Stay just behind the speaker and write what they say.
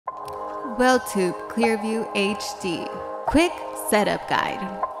WeldTube ClearView HD Quick Setup Guide.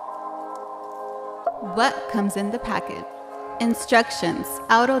 What comes in the package? Instructions: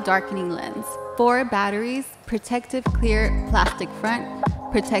 auto-darkening lens, 4 batteries, protective clear plastic front,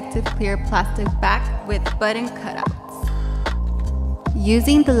 protective clear plastic back with button cutouts.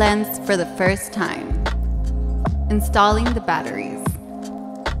 Using the lens for the first time. Installing the batteries.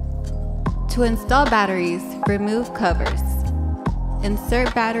 To install batteries, remove covers.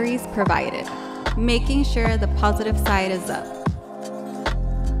 Insert batteries provided, making sure the positive side is up.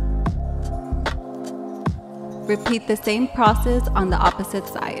 Repeat the same process on the opposite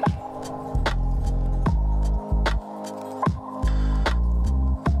side.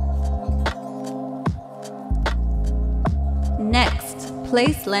 Next,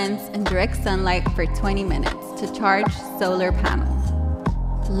 place lens in direct sunlight for 20 minutes to charge solar panel.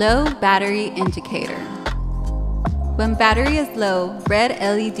 Low battery indicator. When battery is low, red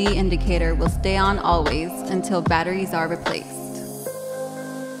LED indicator will stay on always until batteries are replaced.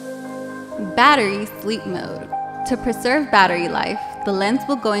 Battery sleep mode. To preserve battery life, the lens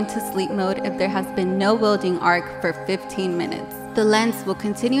will go into sleep mode if there has been no welding arc for 15 minutes. The lens will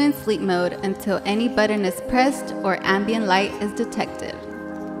continue in sleep mode until any button is pressed or ambient light is detected.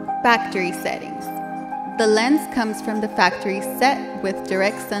 Factory settings. The lens comes from the factory set with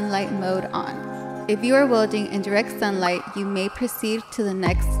direct sunlight mode on. If you are welding in direct sunlight, you may proceed to the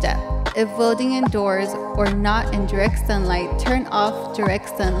next step. If welding indoors or not in direct sunlight, turn off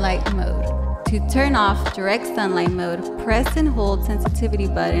direct sunlight mode. To turn off direct sunlight mode, press and hold sensitivity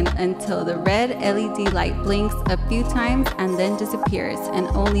button until the red LED light blinks a few times and then disappears, and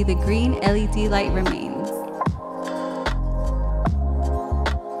only the green LED light remains.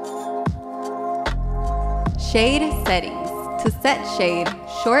 Shade settings. To set shade,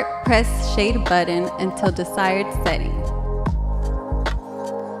 short press shade button until desired setting.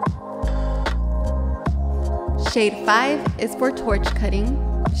 Shade 5 is for torch cutting.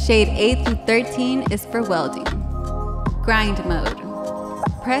 Shade 8 through 13 is for welding. Grind mode.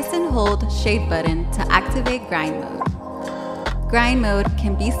 Press and hold shade button to activate grind mode. Grind mode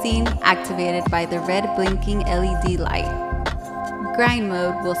can be seen activated by the red blinking LED light. Grind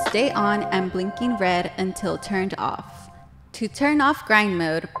mode will stay on and blinking red until turned off. To turn off grind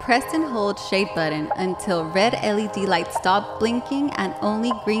mode, press and hold shade button until red LED light stops blinking and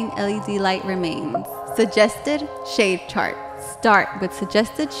only green LED light remains. Suggested shade chart. Start with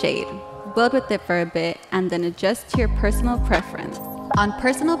suggested shade, weld with it for a bit, and then adjust to your personal preference. On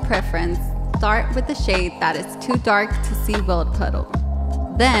personal preference, start with the shade that is too dark to see weld puddle.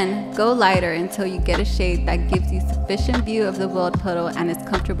 Then go lighter until you get a shade that gives you sufficient view of the weld puddle and is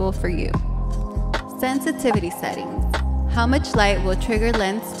comfortable for you. Sensitivity settings. How much light will trigger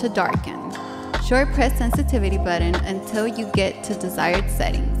lens to darken? Short press sensitivity button until you get to desired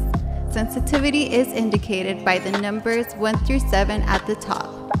settings. Sensitivity is indicated by the numbers 1 through 7 at the top.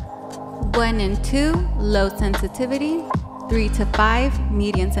 1 and 2, low sensitivity. 3 to 5,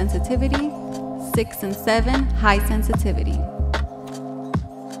 medium sensitivity. 6 and 7, high sensitivity.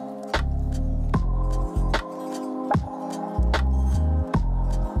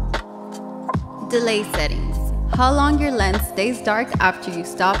 Delay settings. How long your lens stays dark after you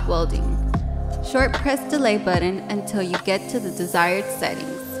stop welding. Short press delay button until you get to the desired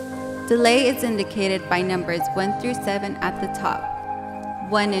settings. Delay is indicated by numbers 1 through 7 at the top.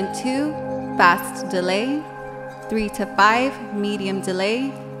 1 and 2, fast delay. 3 to 5, medium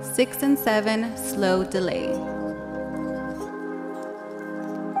delay. 6 and 7, slow delay.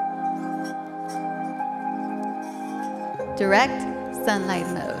 Direct sunlight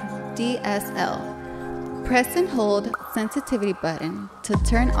mode, DSL. Press and hold sensitivity button to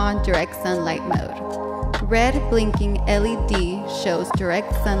turn on direct sunlight mode. Red blinking LED shows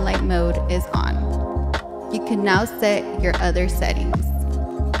direct sunlight mode is on. You can now set your other settings.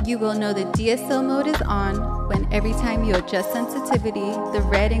 You will know the DSL mode is on when every time you adjust sensitivity, the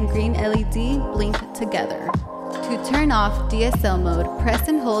red and green LED blink together. To turn off DSL mode, press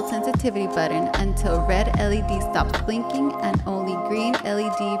and hold sensitivity button until red LED stops blinking and only green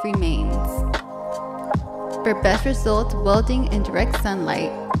LED remains. For best results welding in direct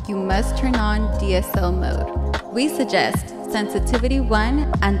sunlight, you must turn on DSL mode. We suggest sensitivity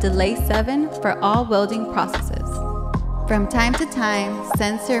 1 and delay 7 for all welding processes. From time to time,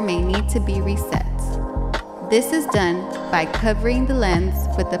 sensor may need to be reset. This is done by covering the lens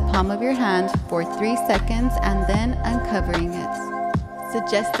with the palm of your hand for 3 seconds and then uncovering it.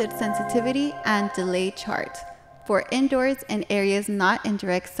 Suggested sensitivity and delay chart for indoors and areas not in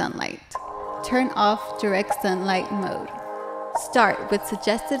direct sunlight. Turn off direct sunlight mode. Start with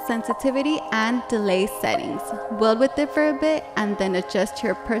suggested sensitivity and delay settings. Weld with it for a bit and then adjust to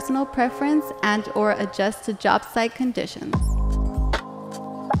your personal preference and/or adjust to job site conditions.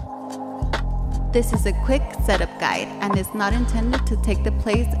 This is a quick setup guide and is not intended to take the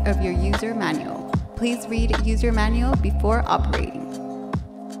place of your user manual. Please read user manual before operating.